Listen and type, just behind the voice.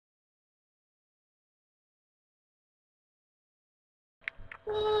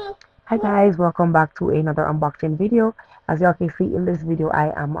Hi guys, welcome back to another unboxing video. As y'all can see in this video,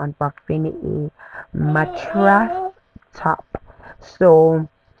 I am unboxing a mattress top. So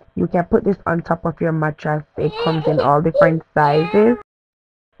you can put this on top of your mattress. It comes in all different sizes.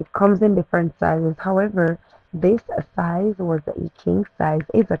 However, this size was a king size,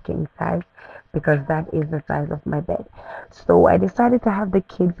 is a king size, because that is the size of my bed. So I decided to have the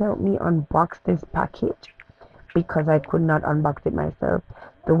kids help me unbox this package because I could not unbox it myself.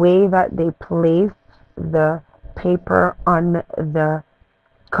 The way that they placed the paper on the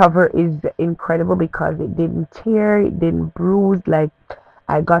cover is incredible because it didn't tear, it didn't bruise. Like,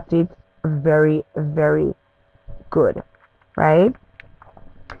 I got it very, very good, right?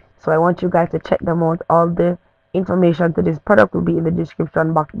 So I want you guys to check them out. All the information to this product will be in the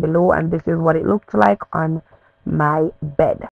description box below, and this is what it looks like on my bed.